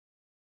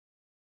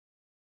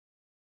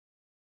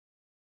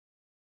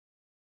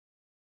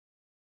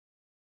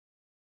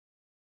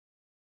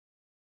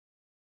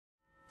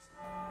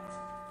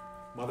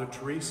Mother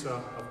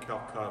Teresa of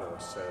Calcutta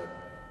said,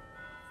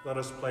 "Let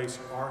us place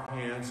our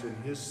hands in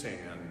his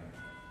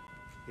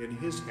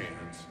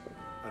hands,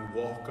 and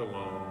walk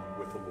alone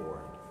with the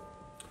Lord."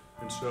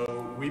 And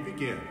so we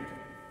begin.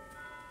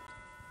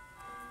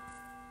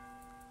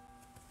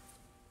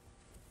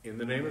 In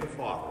the name of the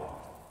Father,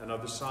 and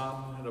of the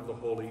Son, and of the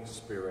Holy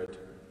Spirit.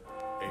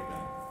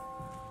 Amen.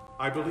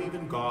 I believe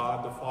in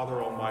God, the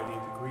Father Almighty,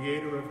 the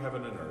creator of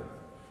heaven and earth,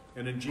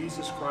 and in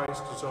Jesus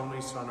Christ, his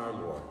only Son, our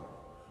Lord,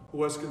 who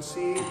was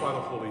conceived by the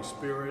Holy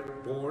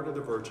Spirit, born of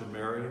the Virgin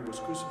Mary, was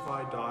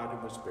crucified, died,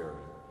 and was buried.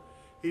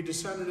 He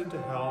descended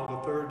into hell.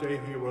 The third day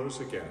he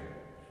arose again.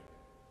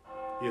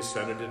 He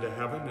ascended into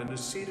heaven and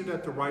is seated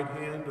at the right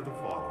hand of the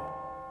Father.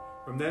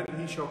 From then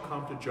he shall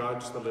come to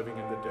judge the living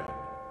and the dead.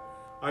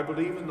 I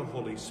believe in the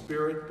Holy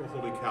Spirit, the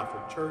Holy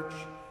Catholic Church,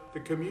 the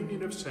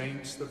communion of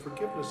saints, the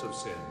forgiveness of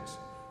sins,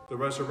 the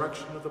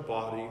resurrection of the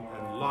body,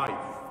 and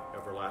life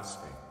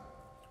everlasting.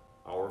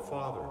 Our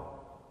Father,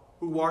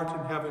 who art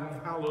in heaven,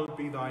 hallowed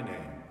be thy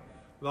name.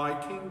 Thy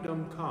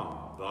kingdom come,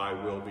 thy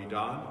will be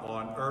done,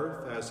 on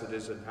earth as it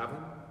is in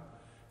heaven.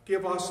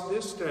 Give us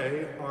this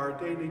day our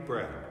daily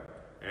bread,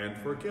 and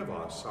forgive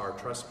us our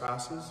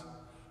trespasses,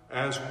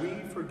 as we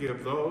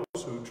forgive those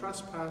who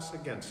trespass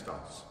against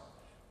us.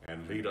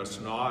 And lead us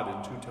not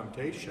into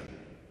temptation,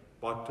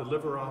 but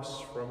deliver us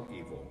from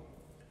evil.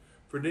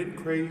 For an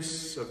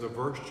increase of the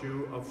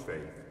virtue of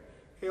faith,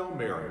 Hail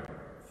Mary,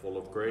 full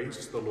of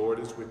grace, the Lord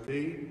is with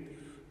thee.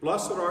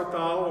 Blessed art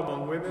thou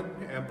among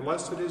women, and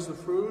blessed is the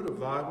fruit of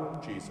thy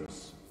womb,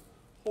 Jesus.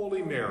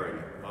 Holy Mary,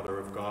 Mother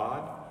of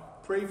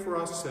God, pray for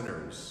us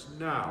sinners,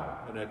 now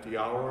and at the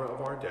hour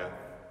of our death.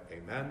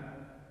 Amen.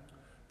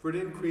 For an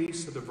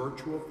increase of the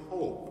virtue of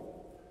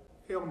hope,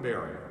 Hail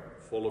Mary,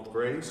 full of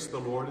grace, the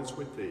Lord is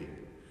with thee.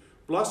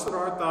 Blessed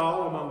art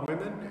thou among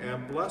women,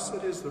 and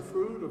blessed is the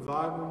fruit of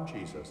thy womb,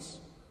 Jesus.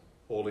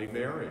 Holy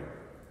Mary,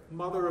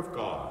 Mother of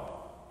God,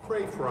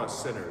 pray for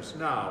us sinners,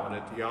 now and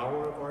at the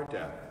hour of our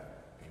death.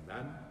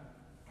 Amen.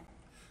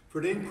 For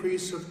an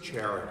increase of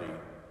charity,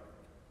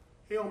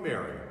 Hail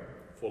Mary,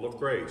 full of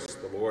grace,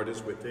 the Lord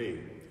is with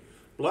thee.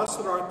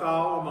 Blessed art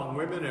thou among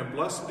women, and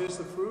blessed is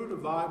the fruit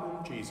of thy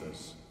womb,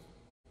 Jesus.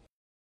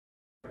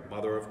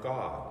 Mother of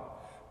God,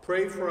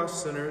 pray for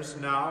us sinners,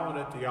 now and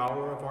at the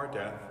hour of our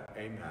death.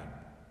 Amen.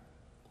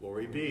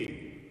 Glory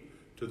be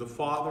to the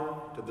Father,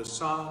 to the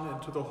Son,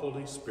 and to the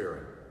Holy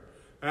Spirit,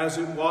 as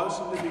it was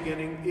in the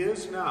beginning,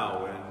 is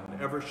now,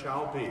 and ever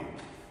shall be,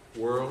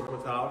 world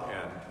without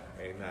end.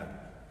 Amen.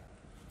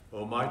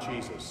 O my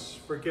Jesus,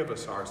 forgive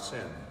us our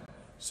sin.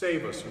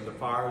 Save us from the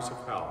fires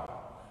of hell.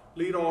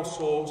 Lead all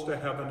souls to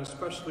heaven,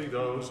 especially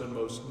those in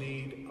most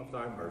need of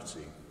thy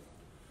mercy.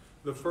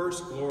 The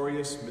first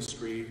glorious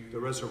mystery, the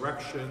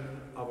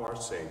resurrection of our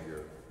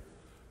Savior.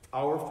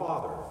 Our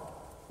Father,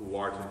 who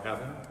art in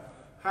heaven,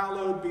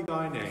 hallowed be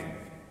thy name.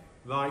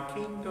 Thy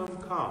kingdom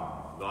come,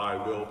 thy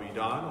will be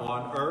done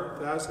on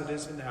earth as it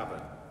is in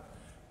heaven.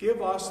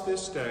 Give us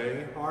this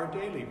day our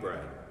daily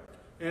bread,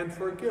 and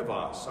forgive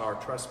us our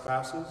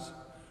trespasses,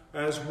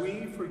 as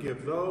we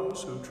forgive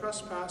those who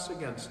trespass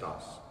against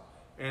us.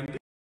 And lead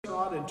us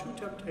not into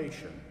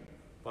temptation,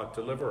 but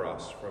deliver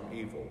us from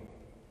evil.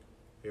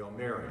 Hail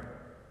Mary,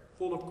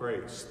 full of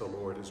grace, the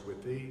Lord is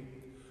with thee.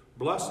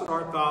 Blessed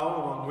art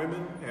thou among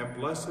women, and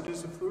blessed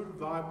is the fruit of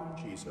thy womb,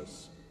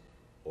 Jesus.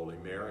 Holy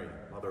Mary,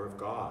 Mother of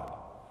God,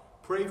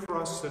 pray for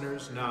us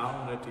sinners,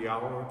 now and at the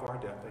hour of our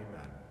death.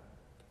 Amen.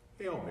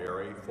 Hail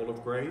Mary, full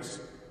of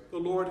grace, the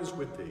Lord is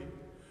with thee.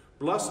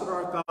 Blessed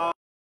art thou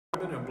among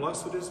women, and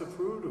blessed is the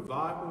fruit of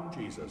thy womb,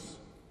 Jesus.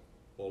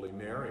 Holy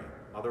Mary,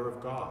 Mother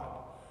of God,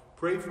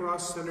 pray for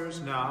us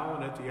sinners, now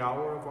and at the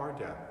hour of our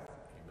death.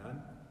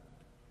 Amen.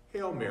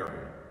 Hail Mary,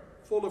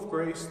 full of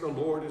grace, the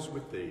Lord is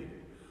with thee.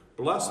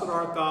 Blessed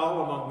art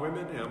thou among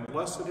women, and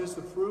blessed is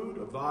the fruit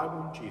of thy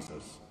womb,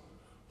 Jesus.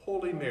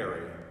 Holy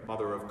Mary,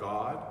 Mother of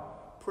God,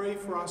 pray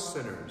for us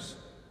sinners,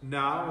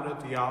 now and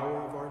at the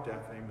hour of our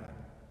death. Amen.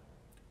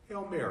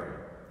 Hail Mary,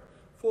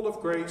 full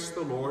of grace,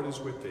 the Lord is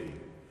with thee.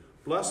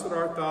 Blessed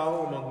art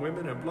thou among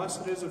women, and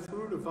blessed is the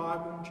fruit of thy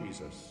womb,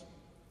 Jesus.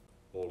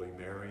 Holy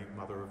Mary,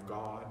 Mother of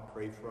God,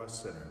 pray for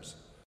us sinners.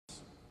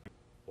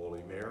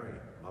 Holy Mary,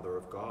 Mother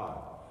of God,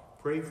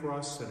 pray for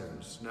us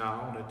sinners,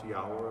 now and at the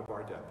hour of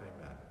our death.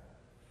 Amen.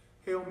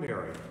 Hail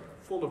Mary,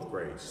 full of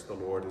grace, the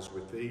Lord is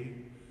with thee.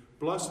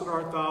 Blessed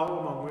art thou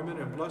among women,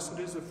 and blessed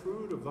is the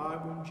fruit of thy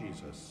womb,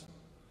 Jesus.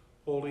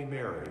 Holy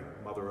Mary,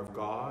 Mother of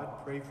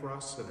God, pray for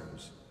us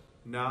sinners,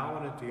 now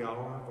and at the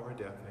hour of our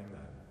death.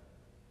 Amen.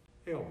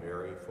 Hail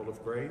Mary, full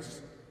of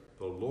grace,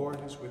 the Lord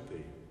is with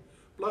thee.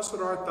 Blessed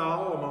art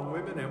thou among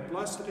women, and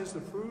blessed is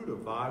the fruit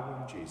of thy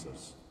womb,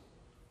 Jesus.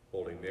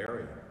 Holy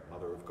Mary,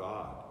 Mother of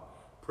God,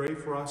 pray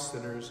for us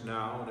sinners,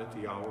 now and at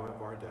the hour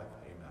of our death.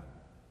 Amen.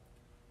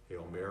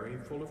 Hail Mary,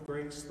 full of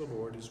grace, the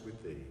Lord is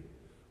with thee.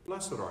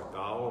 Blessed art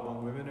thou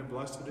among women, and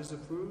blessed is the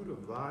fruit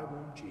of thy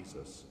womb,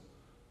 Jesus.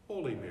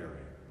 Holy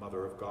Mary,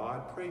 Mother of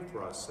God, pray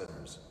for us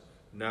sinners,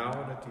 now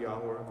and at the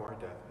hour of our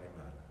death.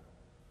 Amen.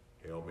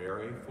 Hail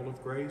Mary, full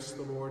of grace,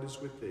 the Lord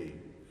is with thee.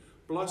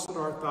 Blessed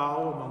art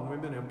thou among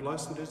women, and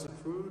blessed is the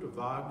fruit of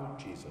thy womb,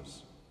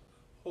 Jesus.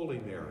 Holy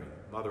Mary,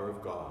 Mother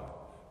of God,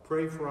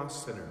 pray for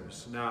us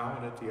sinners, now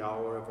and at the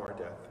hour of our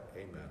death.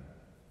 Amen.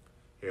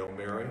 Hail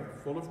Mary,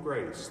 full of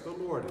grace, the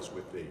Lord is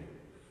with thee.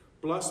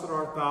 Blessed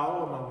art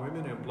thou among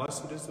women, and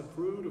blessed is the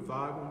fruit of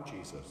thy womb,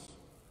 Jesus.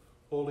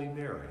 Holy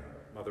Mary,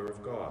 Mother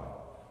of God,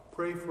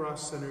 pray for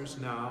us sinners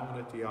now and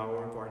at the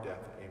hour of our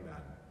death.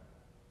 Amen.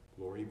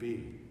 Glory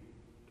be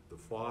to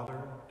the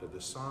Father, to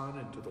the Son,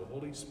 and to the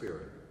Holy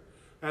Spirit,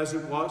 as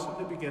it was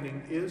in the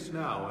beginning, is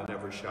now, and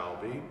ever shall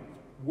be,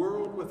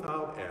 world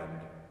without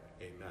end.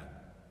 Amen.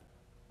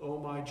 O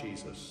my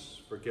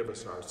Jesus, forgive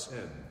us our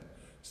sin.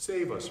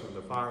 Save us from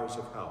the fires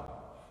of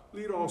hell.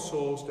 Lead all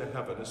souls to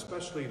heaven,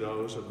 especially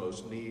those in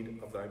most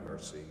need of thy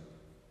mercy.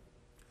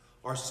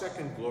 Our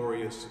second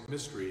glorious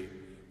mystery,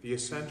 the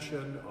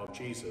ascension of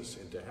Jesus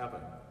into heaven.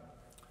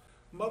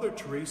 Mother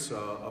Teresa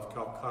of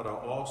Calcutta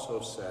also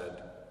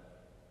said,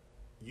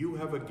 "You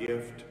have a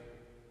gift,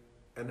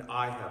 and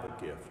I have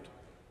a gift.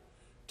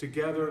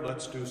 Together,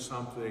 let's do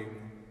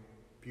something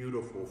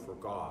beautiful for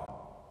God."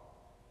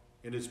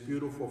 And it's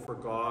beautiful for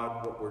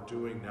God what we're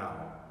doing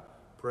now,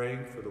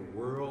 praying for the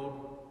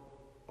world,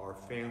 our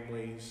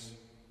families,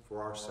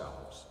 for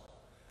ourselves.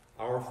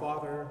 Our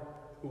Father,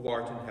 who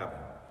art in heaven,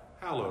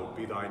 hallowed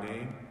be thy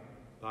name.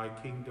 Thy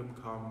kingdom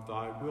come,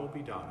 thy will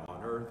be done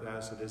on earth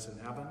as it is in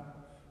heaven.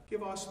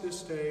 Give us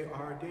this day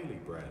our daily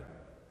bread,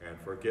 and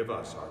forgive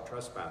us our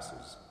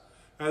trespasses,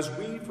 as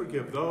we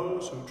forgive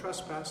those who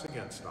trespass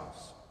against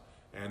us.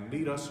 And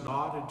lead us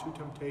not into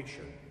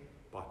temptation,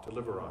 but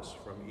deliver us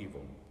from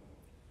evil.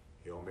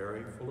 Hail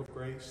Mary, full of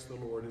grace,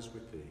 the Lord is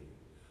with thee.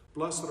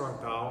 Blessed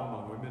art thou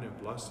among women, and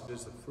blessed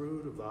is the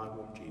fruit of thy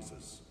womb,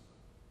 Jesus.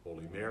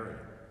 Holy Mary,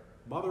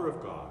 Mother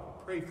of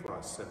God, pray for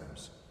us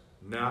sinners,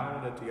 now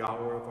and at the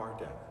hour of our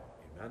death.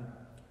 Amen.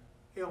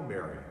 Hail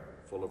Mary,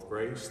 full of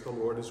grace, the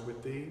Lord is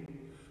with thee.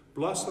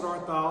 Blessed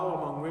art thou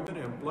among women,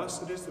 and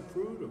blessed is the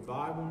fruit of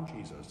thy womb,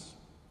 Jesus.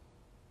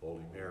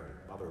 Holy Mary,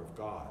 Mother of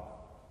God,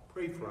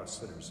 pray for us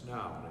sinners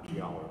now and at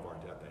the hour of our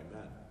death.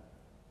 Amen.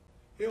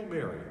 Hail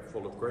Mary,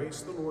 full of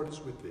grace, the Lord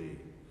is with thee.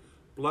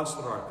 Blessed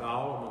art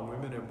thou among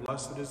women, and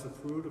blessed is the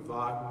fruit of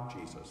thy womb,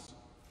 Jesus.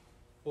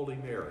 Holy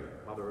Mary,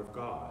 Mother of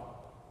God,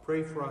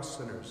 pray for us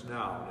sinners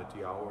now and at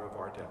the hour of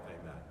our death.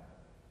 Amen.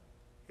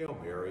 Hail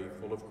Mary,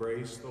 full of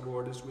grace, the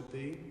Lord is with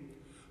thee.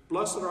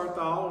 Blessed art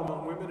thou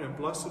among women, and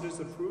blessed is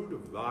the fruit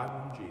of thy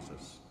womb,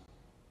 Jesus.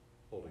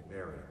 Holy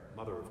Mary,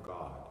 Mother of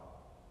God,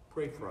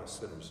 pray for us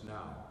sinners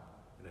now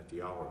and at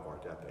the hour of our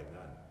death.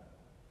 Amen.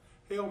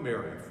 Hail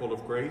Mary, full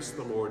of grace,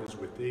 the Lord is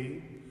with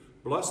thee.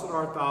 Blessed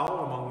art thou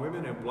among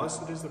women, and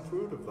blessed is the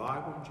fruit of thy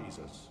womb,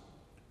 Jesus.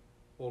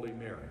 Holy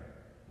Mary,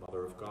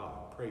 Mother of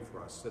God, pray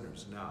for us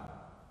sinners now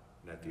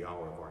and at the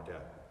hour of our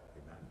death.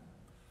 Amen.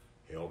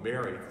 Hail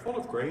Mary, full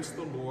of grace,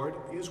 the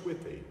Lord is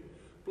with thee.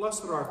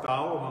 Blessed art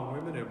thou among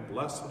women, and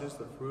blessed is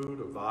the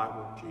fruit of thy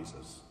womb,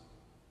 Jesus.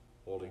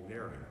 Holy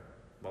Mary,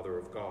 Mother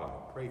of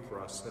God, pray for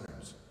us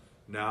sinners,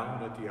 now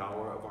and at the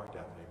hour of our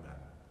death. Amen.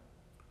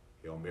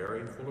 Hail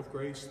Mary, full of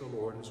grace, the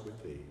Lord is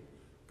with thee.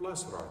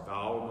 Blessed art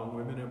thou among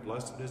women, and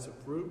blessed is the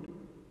fruit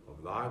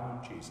of thy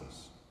womb,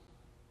 Jesus.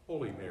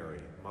 Holy Mary,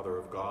 Mother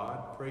of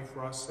God, pray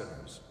for us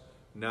sinners,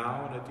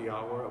 now and at the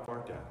hour of our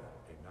death.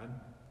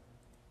 Amen.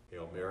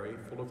 Hail Mary,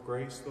 full of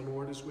grace, the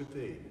Lord is with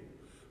thee.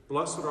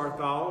 Blessed art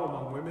thou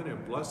among women,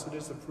 and blessed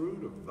is the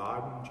fruit of thy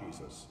womb,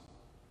 Jesus.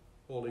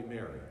 Holy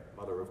Mary,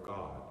 Mother of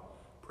God,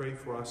 pray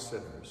for us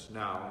sinners,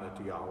 now and at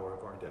the hour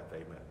of our death.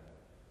 Amen.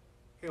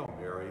 Hail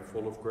Mary,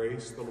 full of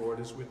grace, the Lord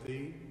is with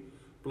thee.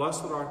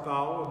 Blessed art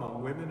thou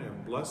among women,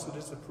 and blessed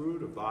is the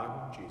fruit of thy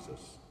womb,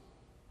 Jesus.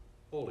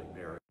 Holy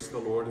Mary, the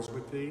Lord is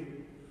with thee.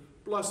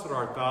 Blessed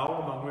art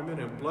thou among women,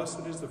 and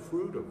blessed is the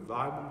fruit of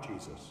thy womb,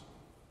 Jesus.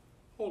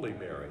 Holy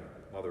Mary,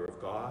 Mother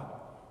of God,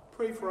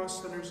 pray for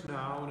us sinners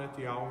now and at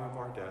the hour of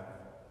our death.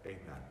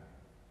 Amen.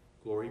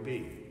 Glory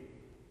be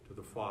to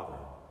the Father,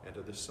 and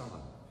to the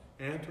Son,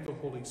 and to the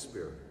Holy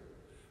Spirit,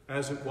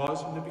 as it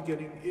was in the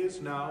beginning,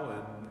 is now,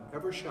 and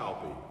ever shall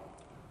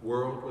be,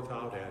 world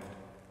without end.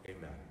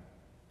 Amen.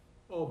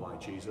 O my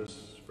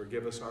Jesus,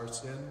 forgive us our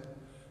sin,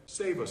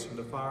 save us from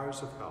the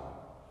fires of hell,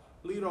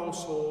 lead all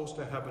souls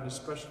to heaven,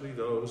 especially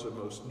those in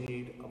most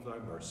need of thy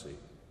mercy.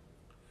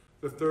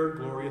 The third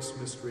glorious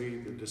mystery,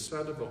 the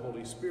descent of the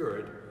Holy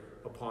Spirit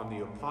upon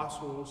the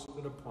apostles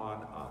and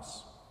upon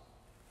us.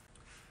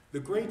 The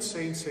great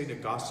saint, St.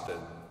 Augustine,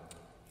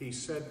 he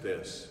said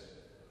this,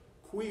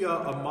 "Quia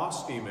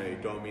amasti me,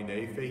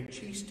 Domine,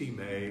 fecisti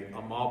me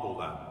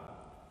amabulem."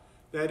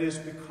 That is,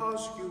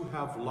 because you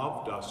have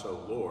loved us,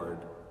 O Lord,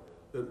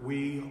 that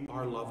we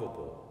are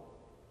lovable.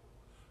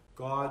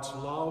 God's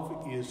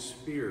love is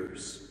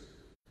fierce.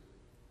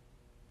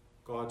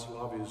 God's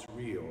love is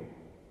real,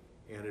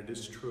 and it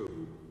is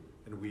true,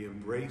 and we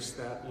embrace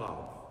that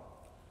love.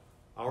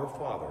 Our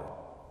Father,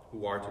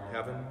 who art in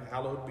heaven,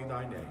 hallowed be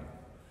thy name.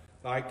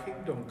 Thy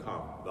kingdom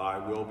come, thy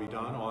will be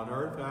done on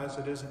earth as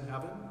it is in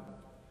heaven.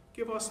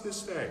 Give us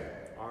this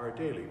day our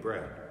daily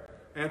bread,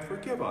 and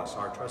forgive us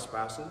our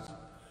trespasses,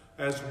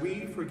 as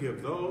we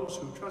forgive those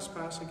who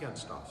trespass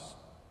against us.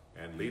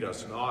 And lead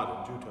us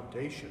not into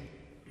temptation,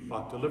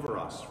 but deliver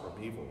us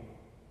from evil.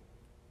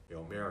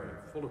 Hail Mary,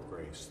 full of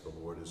grace, the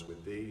Lord is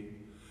with thee.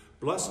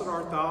 Blessed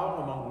art thou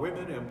among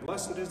women, and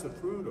blessed is the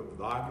fruit of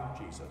thy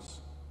womb,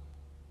 Jesus.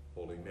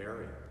 Holy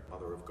Mary,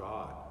 Mother of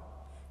God,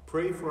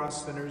 pray for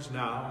us sinners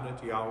now and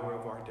at the hour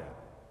of our death.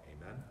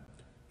 Amen.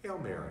 Hail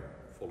Mary,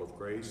 full of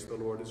grace, the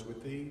Lord is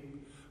with thee.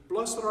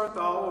 Blessed art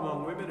thou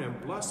among women,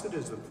 and blessed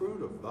is the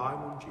fruit of thy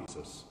womb,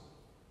 Jesus.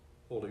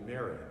 Holy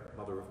Mary,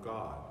 Mother of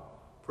God,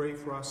 pray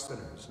for us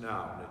sinners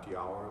now and at the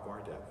hour of our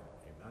death.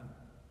 Amen.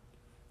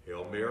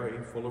 Hail Mary,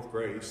 full of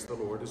grace, the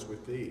Lord is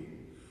with thee.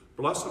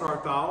 Blessed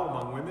art thou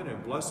among women,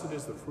 and blessed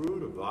is the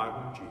fruit of thy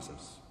womb,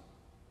 Jesus.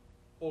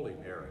 Holy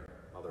Mary,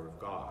 Mother of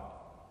God,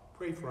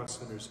 pray for us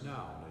sinners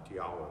now and at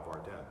the hour of our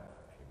death.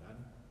 Amen.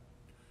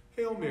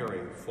 Hail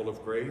Mary, full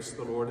of grace,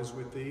 the Lord is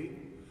with thee.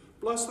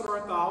 Blessed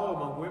art thou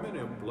among women,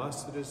 and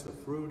blessed is the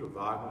fruit of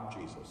thy womb,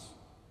 Jesus.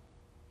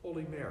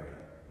 Holy Mary,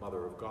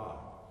 Mother of God,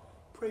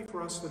 pray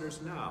for us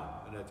sinners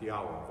now and at the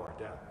hour of our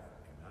death.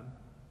 Amen.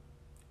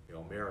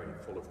 Hail Mary,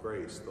 full of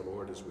grace, the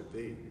Lord is with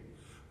thee.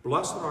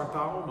 Blessed art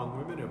thou among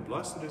women, and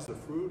blessed is the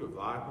fruit of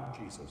thy womb,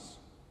 Jesus.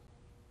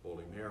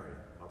 Holy Mary,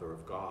 Mother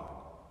of God,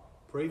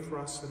 pray for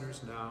us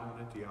sinners now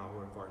and at the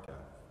hour of our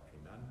death.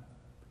 Amen.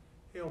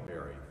 Hail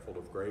Mary, full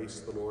of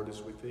grace, the Lord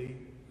is with thee.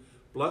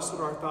 Blessed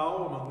art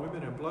thou among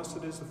women, and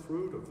blessed is the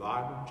fruit of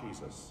thy womb,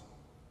 Jesus.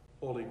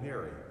 Holy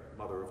Mary,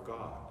 Mother of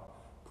God,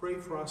 pray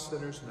for us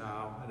sinners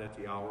now and at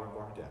the hour of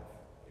our death.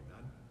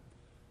 Amen.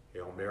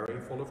 Hail Mary,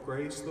 full of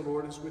grace, the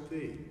Lord is with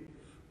thee.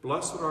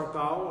 Blessed art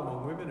thou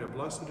among women, and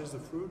blessed is the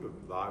fruit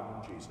of thy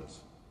womb,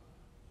 Jesus.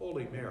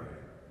 Holy Mary,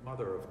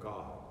 Mother of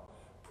God,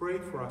 pray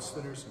for us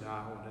sinners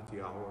now and at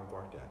the hour of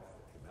our death.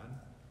 Amen.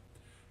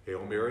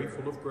 Hail Mary,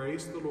 full of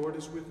grace, the Lord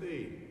is with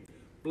thee.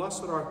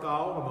 Blessed art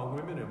thou among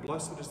women, and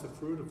blessed is the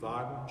fruit of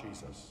thy womb,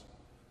 Jesus.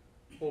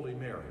 Holy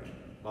Mary,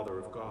 Mother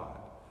of God,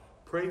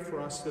 pray for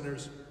us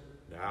sinners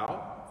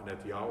now and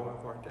at the hour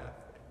of our death.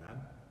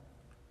 Amen.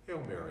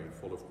 Hail Mary,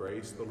 full of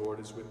grace, the Lord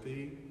is with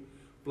thee.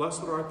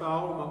 Blessed art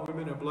thou among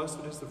women, and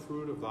blessed is the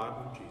fruit of thy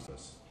womb,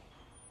 Jesus.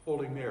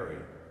 Holy Mary,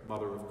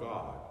 Mother of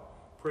God,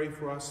 pray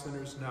for us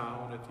sinners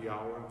now and at the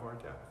hour of our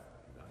death.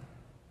 Amen.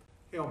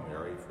 Hail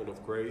Mary, full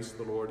of grace,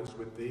 the Lord is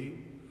with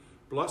thee.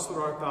 Blessed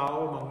art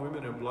thou among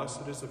women, and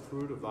blessed is the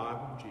fruit of thy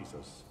womb,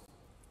 Jesus.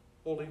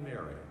 Holy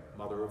Mary,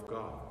 Mother of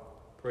God,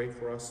 pray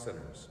for us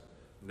sinners,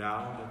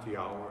 now and at the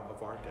hour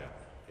of our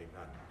death.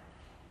 Amen.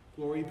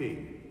 Glory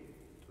be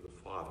to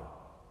the Father,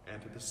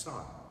 and to the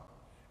Son,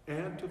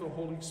 and to the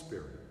Holy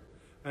Spirit,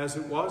 as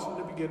it was in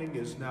the beginning,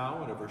 is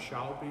now, and ever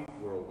shall be,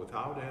 world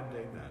without end.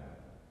 Amen.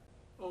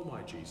 O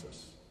my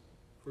Jesus,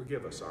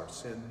 forgive us our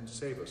sins,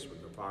 save us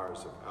from the fires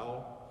of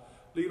hell.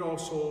 Lead all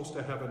souls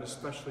to heaven,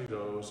 especially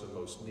those in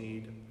most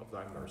need of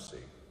thy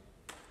mercy.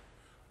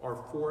 Our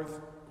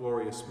fourth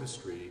glorious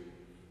mystery,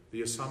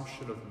 the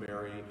Assumption of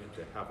Mary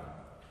into heaven.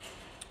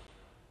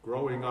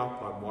 Growing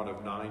up, I'm one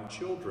of 9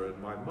 children.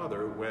 My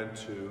mother went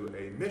to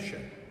a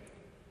mission.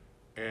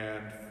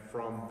 And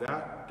from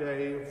that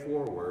day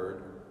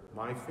forward,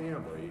 my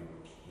family,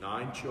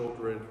 9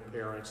 children,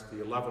 parents,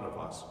 the 11 of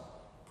us,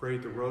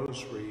 prayed the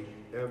Rosary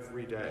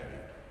every day,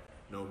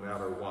 no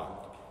matter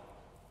what.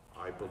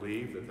 I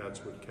believe that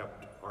that's what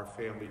kept our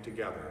family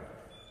together.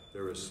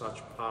 There is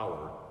such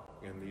power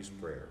in these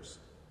prayers.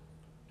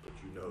 But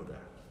you know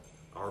that.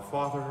 Our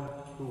Father,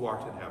 who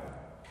art in heaven,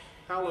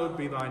 hallowed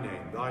be thy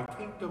name. Thy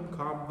kingdom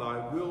come,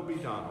 thy will be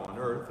done on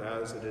earth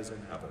as it is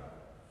in heaven.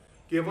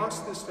 Give us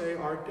this day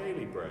our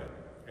daily bread,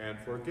 and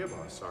forgive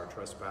us our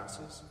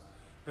trespasses,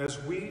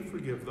 as we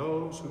forgive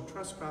those who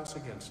trespass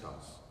against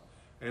us.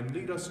 And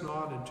lead us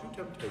not into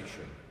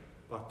temptation,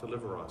 but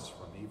deliver us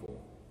from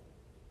evil.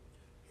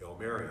 Hail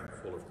Mary,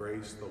 full of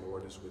grace, the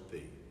Lord is with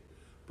thee.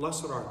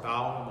 Blessed art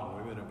thou among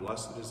women, and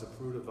blessed is the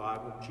fruit of thy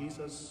womb,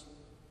 Jesus.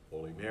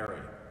 Holy Mary,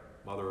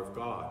 Mother of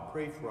God,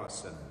 pray for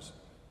us sinners,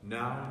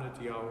 now and at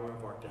the hour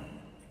of our death.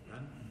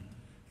 Amen.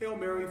 Hail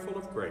Mary, full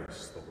of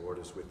grace, the Lord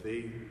is with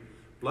thee.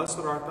 Blessed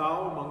art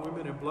thou among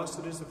women, and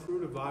blessed is the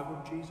fruit of thy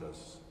womb,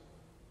 Jesus.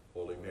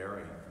 Holy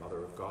Mary,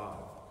 Mother of God,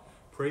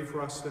 pray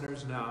for us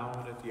sinners now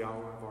and at the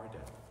hour of our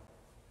death.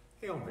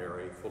 Hail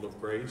Mary, full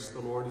of grace, the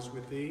Lord is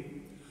with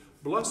thee.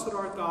 Blessed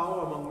art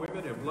thou among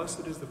women, and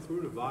blessed is the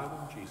fruit of thy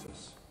womb,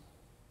 Jesus.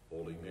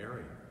 Holy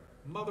Mary,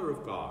 Mother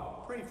of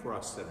God, pray for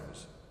us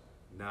sinners,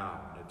 now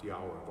and at the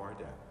hour of our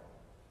death.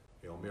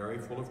 Hail Mary,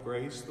 full of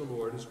grace, the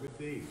Lord is with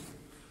thee.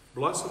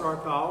 Blessed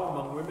art thou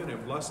among women,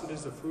 and blessed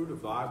is the fruit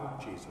of thy womb,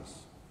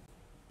 Jesus.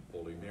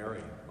 Holy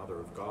Mary, Mother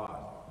of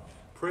God,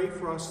 pray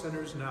for us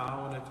sinners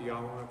now and at the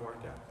hour of our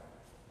death.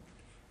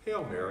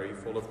 Hail Mary,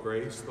 full of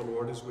grace, the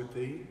Lord is with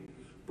thee.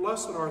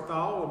 Blessed art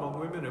thou among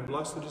women, and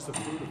blessed is the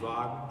fruit of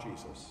thy womb,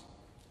 Jesus.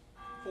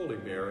 Holy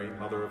Mary,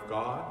 Mother of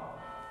God,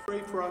 pray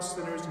for us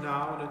sinners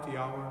now and at the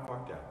hour of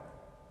our death.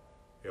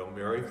 Hail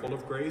Mary, full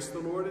of grace, the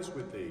Lord is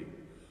with thee.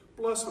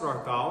 Blessed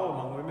art thou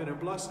among women, and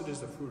blessed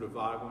is the fruit of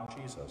thy womb,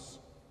 Jesus.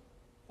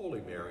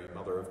 Holy Mary,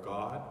 Mother of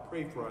God,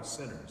 pray for us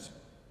sinners,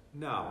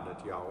 now and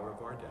at the hour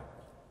of our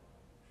death.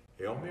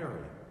 Hail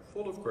Mary,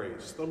 full of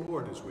grace, the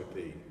Lord is with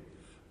thee.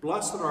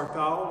 Blessed art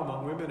thou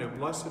among women, and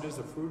blessed is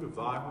the fruit of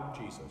thy womb,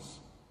 Jesus.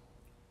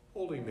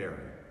 Holy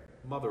Mary,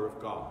 Mother of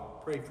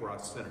God, pray for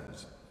us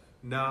sinners,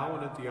 now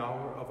and at the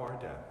hour of our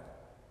death.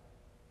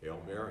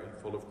 Hail Mary,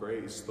 full of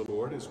grace, the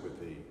Lord is with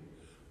thee.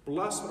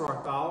 Blessed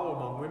art thou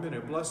among women,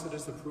 and blessed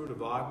is the fruit of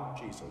thy womb,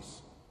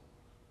 Jesus.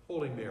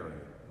 Holy Mary,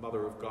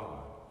 Mother of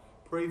God,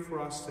 pray for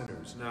us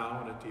sinners,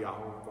 now and at the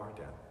hour of our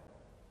death.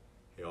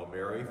 Hail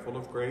Mary, full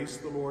of grace,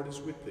 the Lord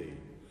is with thee.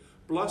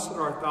 Blessed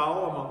art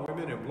thou among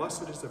women, and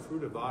blessed is the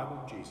fruit of thy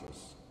womb,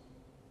 Jesus.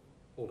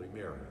 Holy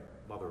Mary,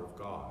 Mother of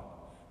God,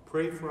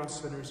 pray for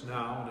us sinners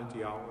now and at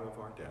the hour of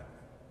our death.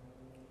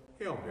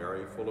 Hail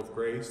Mary, full of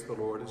grace, the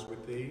Lord is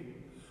with thee.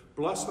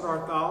 Blessed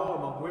art thou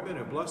among women,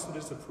 and blessed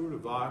is the fruit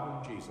of thy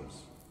womb,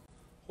 Jesus.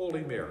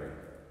 Holy Mary,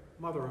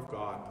 Mother of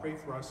God, pray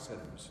for us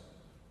sinners,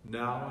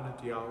 now and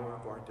at the hour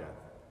of our death.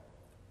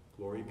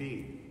 Glory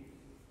be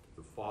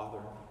to the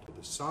Father, to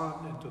the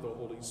Son, and to the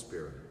Holy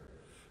Spirit,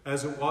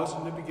 as it was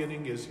in the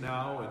beginning, is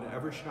now, and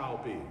ever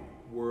shall be,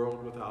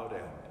 world without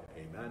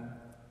end. Amen.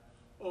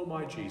 O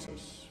my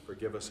Jesus,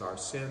 forgive us our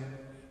sin,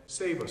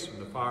 save us from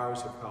the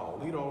fires of hell,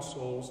 lead all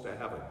souls to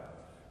heaven,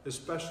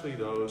 especially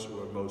those who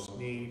are most in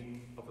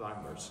need of thy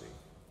mercy.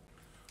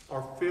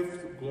 Our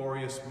fifth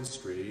glorious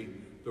mystery,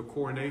 the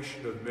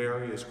coronation of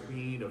Mary as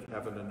Queen of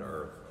heaven and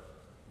earth.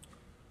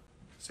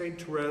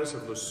 Saint Therese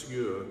of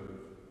Lisieux,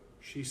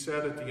 she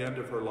said at the end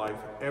of her life,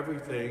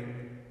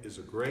 everything is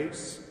a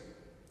grace.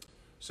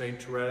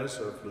 Saint Therese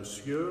of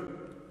Lisieux,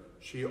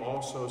 she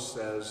also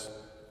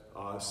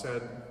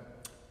said,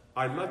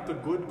 I let the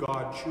good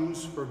God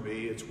choose for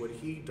me. It's what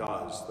he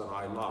does that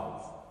I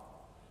love.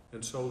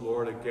 And so,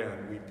 Lord,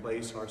 again, we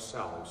place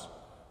ourselves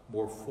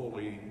more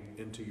fully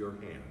into your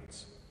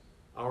hands.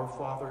 Our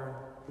Father,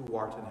 who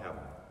art in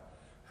heaven,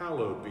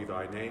 hallowed be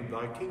thy name.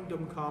 Thy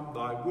kingdom come,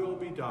 thy will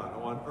be done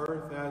on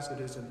earth as it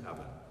is in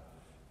heaven.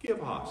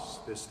 Give us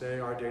this day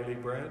our daily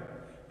bread,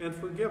 and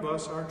forgive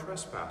us our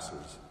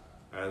trespasses,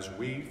 as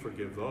we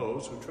forgive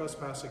those who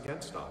trespass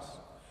against us.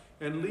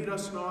 And lead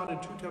us not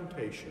into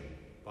temptation,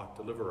 but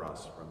deliver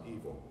us from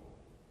evil.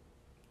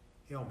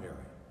 Hail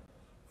Mary,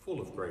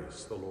 full of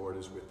grace, the Lord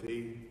is with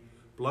thee.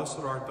 Blessed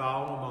art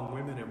thou among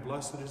women, and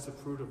blessed is the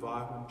fruit of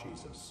thy womb,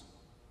 Jesus.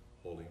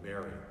 Holy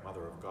Mary,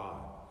 Mother of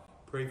God,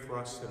 pray for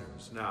us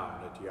sinners, now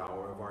and at the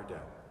hour of our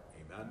death.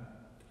 Amen.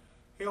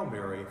 Hail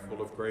Mary,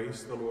 full of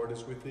grace, the Lord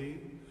is with thee.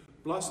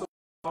 Blessed art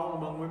thou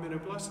among women,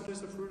 and blessed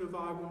is the fruit of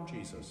thy womb,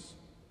 Jesus.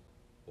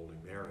 Holy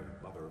Mary,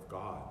 Mother of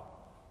God,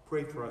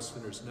 pray for us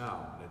sinners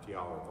now and at the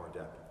hour of our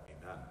death.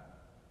 Amen.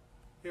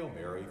 Hail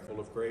Mary, full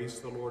of grace,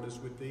 the Lord is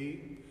with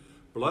thee.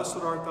 Blessed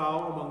art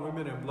thou among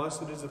women, and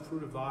blessed is the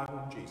fruit of thy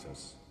womb,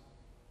 Jesus.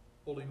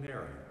 Holy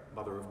Mary,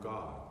 Mother of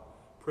God,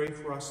 pray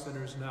for us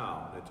sinners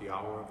now and at the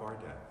hour of our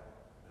death.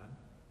 Amen.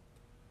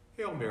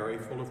 Hail Mary,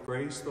 full of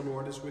grace, the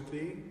Lord is with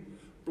thee.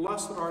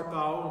 Blessed art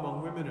thou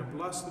among women, and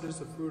blessed is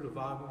the fruit of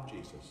thy womb,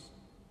 Jesus.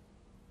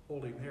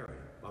 Holy Mary,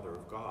 Mother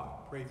of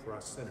God, pray for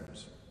us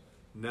sinners,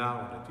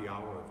 now and at the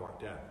hour of our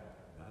death.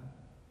 Amen.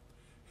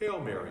 Hail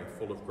Mary,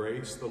 full of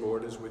grace, the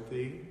Lord is with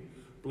thee.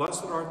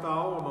 Blessed art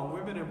thou among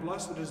women, and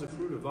blessed is the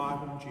fruit of thy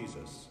womb,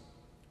 Jesus.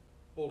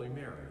 Holy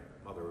Mary,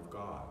 Mother of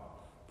God,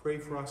 pray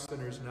for us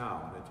sinners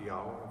now and at the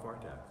hour of our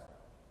death.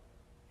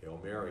 Hail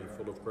Mary,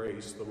 full of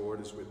grace, the Lord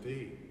is with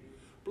thee.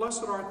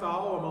 Blessed art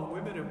thou among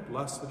women, and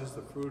blessed is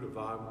the fruit of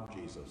thy womb,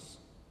 Jesus.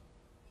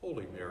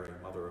 Holy Mary,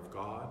 Mother of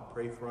God,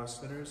 pray for us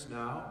sinners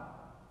now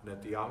and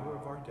at the hour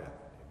of our death.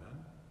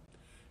 Amen.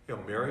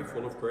 Hail Mary,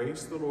 full of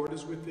grace, the Lord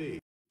is with thee.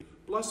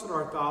 Blessed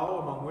art thou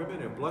among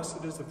women, and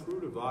blessed is the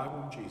fruit of thy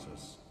womb,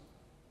 Jesus.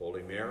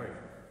 Holy Mary,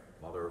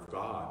 Mother of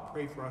God,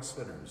 pray for us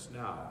sinners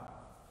now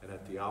and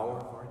at the hour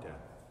of our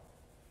death.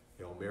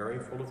 Hail Mary,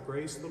 full of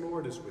grace, the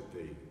Lord is with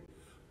thee.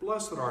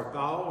 Blessed art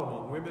thou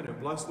among women, and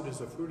blessed is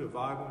the fruit of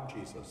thy womb,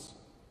 Jesus.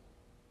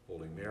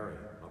 Holy Mary,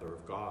 Mother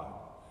of God,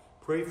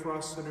 pray for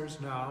us sinners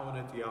now and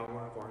at the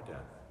hour of our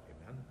death.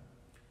 Amen.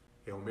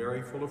 Hail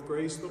Mary, full of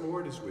grace, the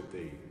Lord is with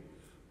thee.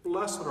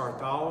 Blessed art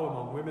thou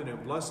among women,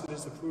 and blessed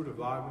is the fruit of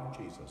thy womb,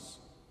 Jesus.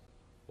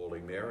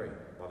 Holy Mary,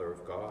 Mother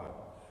of God,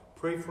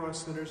 pray for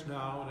us sinners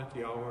now and at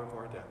the hour of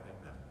our death.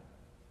 Amen.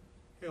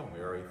 Hail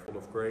Mary, full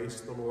of grace,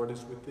 the Lord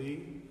is with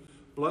thee.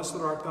 Blessed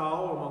art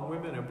thou among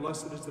women, and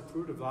blessed is the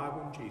fruit of thy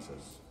womb,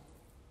 Jesus.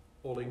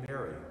 Holy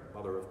Mary,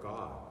 Mother of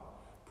God,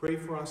 pray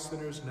for us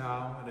sinners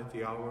now and at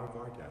the hour of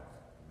our death.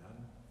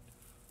 Amen.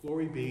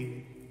 Glory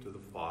be to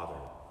the Father,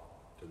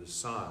 to the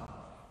Son,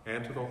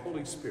 and to the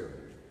Holy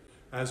Spirit,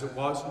 as it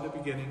was in the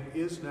beginning,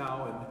 is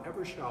now, and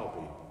ever shall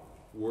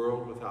be,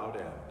 world without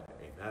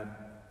end. Amen.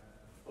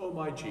 O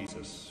my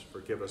Jesus,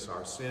 forgive us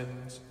our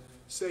sins,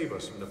 save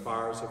us from the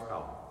fires of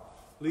hell.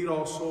 Lead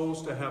all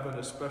souls to heaven,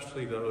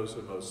 especially those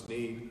in most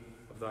need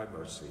of thy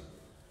mercy.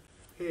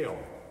 Hail,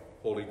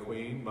 Holy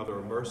Queen, Mother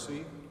of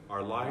Mercy,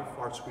 our life,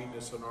 our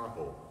sweetness, and our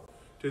hope.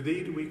 To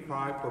thee do we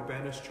cry, poor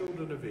banished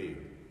children of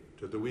Eve.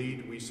 To thee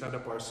do we send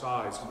up our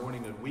sighs,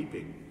 mourning and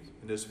weeping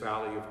in this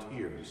valley of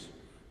tears.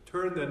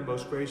 Turn then,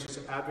 most gracious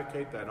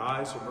Advocate, thine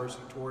eyes of mercy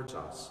towards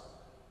us,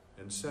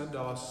 and send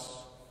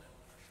us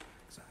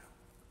exile.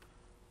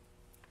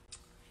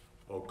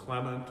 O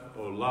clement,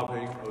 O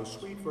loving, O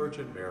sweet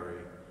Virgin Mary,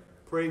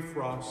 pray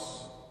for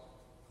us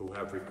who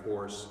have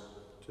recourse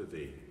to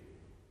thee.